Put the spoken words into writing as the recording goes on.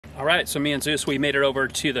All right, so me and Zeus, we made it over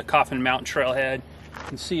to the Coffin Mountain trailhead. You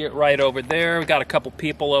can see it right over there. We got a couple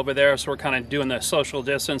people over there, so we're kind of doing the social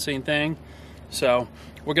distancing thing. So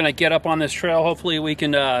we're gonna get up on this trail. Hopefully we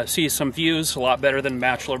can see some views a lot better than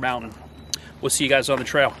Bachelor Mountain. We'll see you guys on the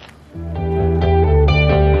trail.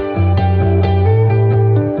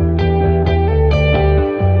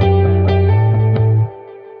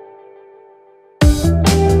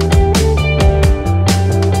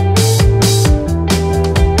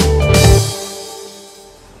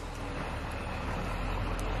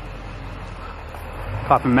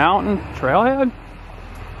 Coffin Mountain trailhead.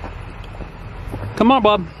 Come on,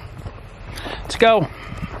 bub. Let's go.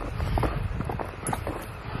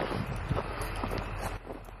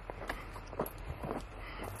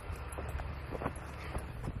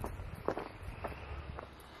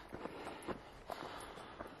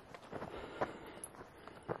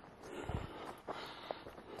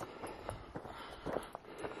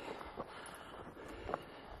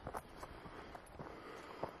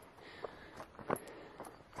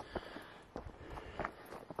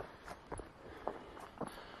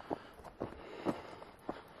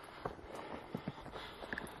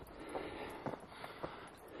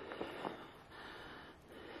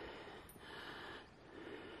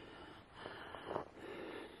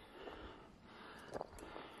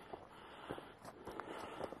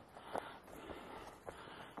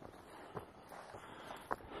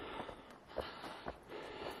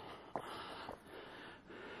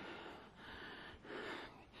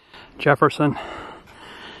 Jefferson.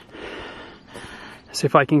 See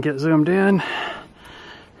if I can get zoomed in. There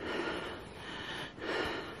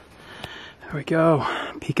we go,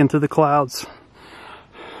 peeking through the clouds.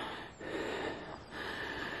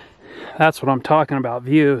 That's what I'm talking about,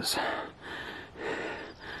 views.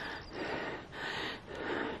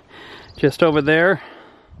 Just over there,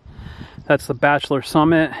 that's the Bachelor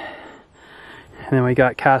Summit. And then we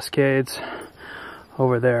got Cascades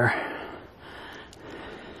over there.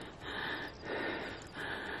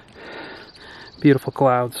 Beautiful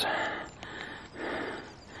clouds.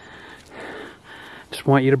 Just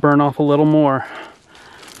want you to burn off a little more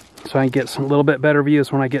so I can get some little bit better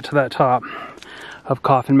views when I get to that top of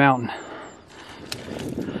Coffin Mountain.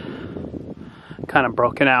 Kind of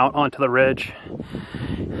broken out onto the ridge.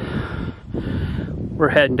 We're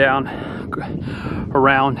heading down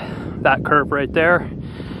around that curve right there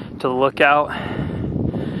to the lookout.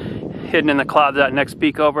 Hidden in the clouds, that next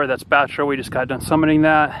peak over, that's Bachelor. We just got done summiting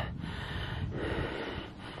that.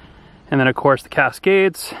 And then of course the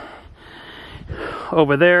Cascades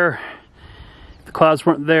over there. If the clouds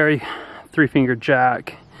weren't there, three-fingered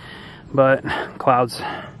jack. But clouds,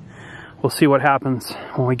 we'll see what happens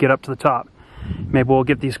when we get up to the top. Maybe we'll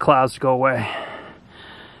get these clouds to go away.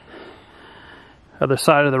 Other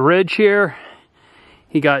side of the ridge here,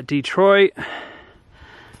 you got Detroit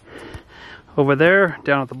over there,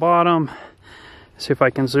 down at the bottom. See if I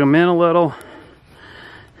can zoom in a little.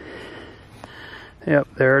 Yep,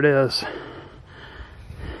 there it is.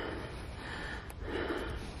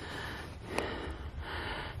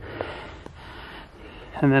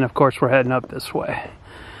 And then of course we're heading up this way,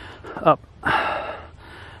 up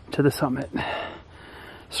to the summit.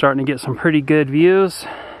 Starting to get some pretty good views.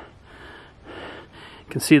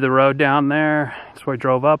 You can see the road down there. That's where I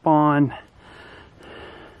drove up on.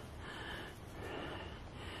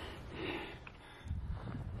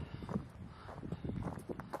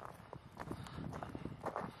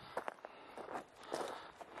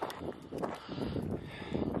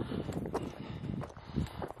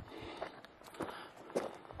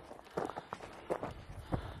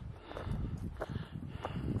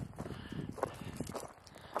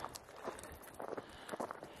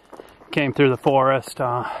 Came through the forest.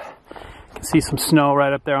 You can see some snow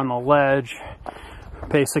right up there on the ledge.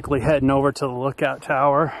 Basically heading over to the lookout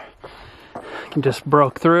tower. Can just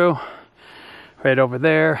broke through right over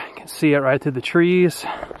there. You can see it right through the trees.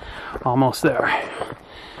 Almost there.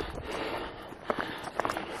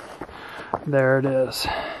 There it is.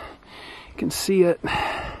 You can see it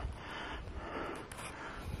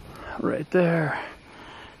right there.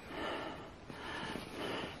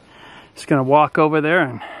 Just gonna walk over there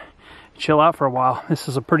and chill out for a while. This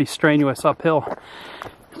is a pretty strenuous uphill.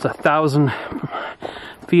 It's 1,000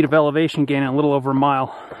 feet of elevation gain in a little over a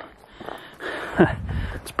mile.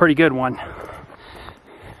 It's a pretty good one.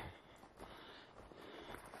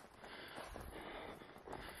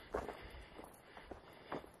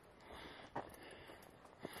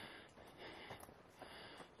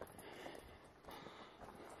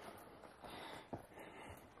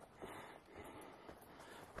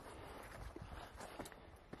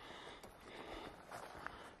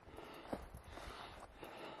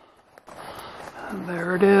 And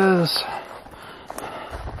there it is.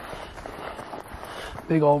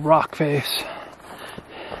 Big old rock face.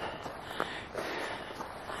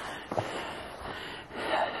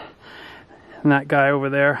 And that guy over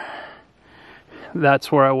there,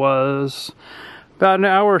 that's where I was about an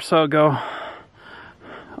hour or so ago,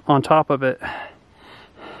 on top of it.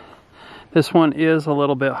 This one is a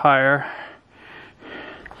little bit higher,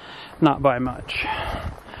 not by much.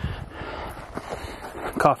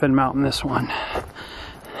 Coffin Mountain, this one.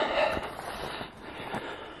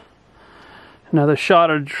 Another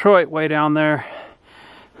shot of Detroit way down there.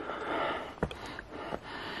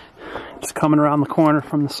 Just coming around the corner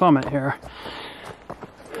from the summit here.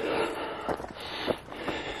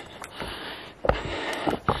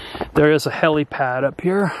 There is a helipad up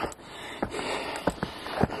here.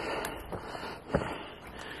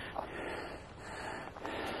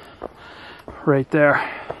 Right there.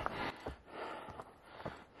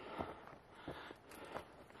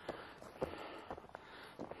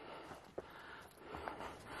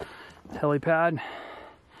 Helipad.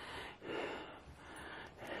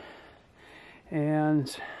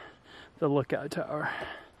 And the lookout tower.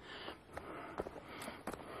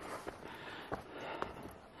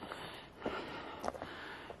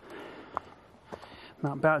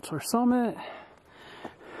 Mount Bachelor Summit.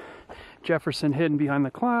 Jefferson hidden behind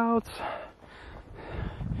the clouds.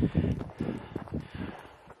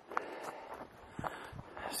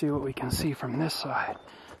 See what we can see from this side.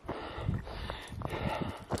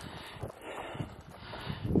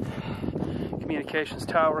 Communications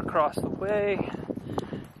tower across the way.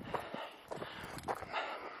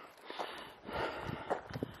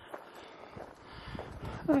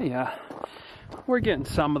 Oh yeah, we're getting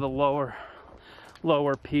some of the lower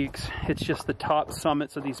peaks. It's just the top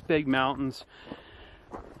summits of these big mountains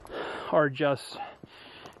are just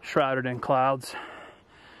shrouded in clouds.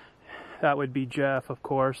 That would be Jeff, of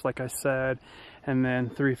course, like I said, and then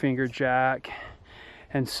Three Finger Jack,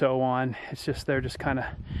 and so on. It's just, they're just kind of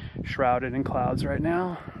shrouded in clouds right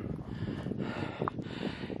now.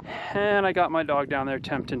 And I got my dog down there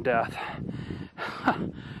tempting death.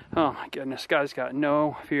 Oh my goodness, guy's got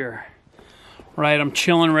no fear. Right, I'm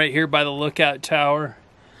chilling right here by the lookout tower.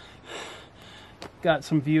 Got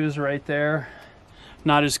some views right there.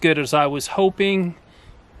 Not as good as I was hoping,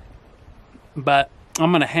 but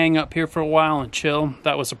I'm gonna hang up here for a while and chill.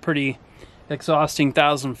 That was a pretty exhausting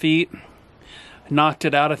 1,000 feet. I knocked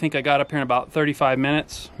it out. I think I got up here in about 35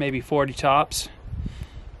 minutes, maybe 40 tops.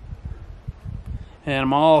 And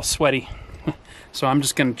I'm all sweaty. So I'm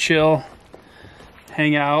just gonna chill,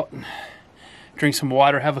 hang out, drink some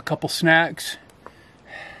water, have a couple snacks,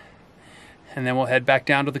 and then we'll head back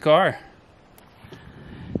down to the car.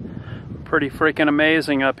 Pretty freaking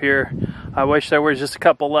amazing up here. I wish there was just a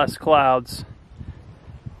couple less clouds.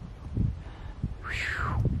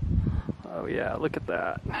 Oh yeah, look at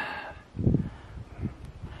that.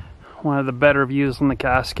 One of the better views in the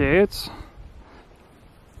Cascades.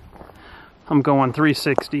 I'm going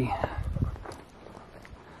 360.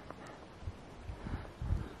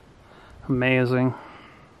 Amazing.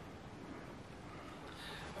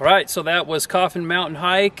 All right, so that was Coffin Mountain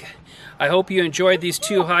hike. I hope you enjoyed these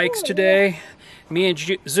 2 hikes today. Me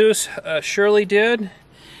and Zeus surely did.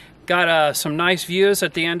 Got some nice views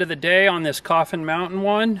at the end of the day on this Coffin Mountain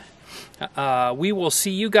one. We will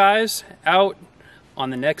see you guys out on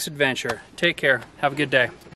the next adventure. Take care. Have a good day.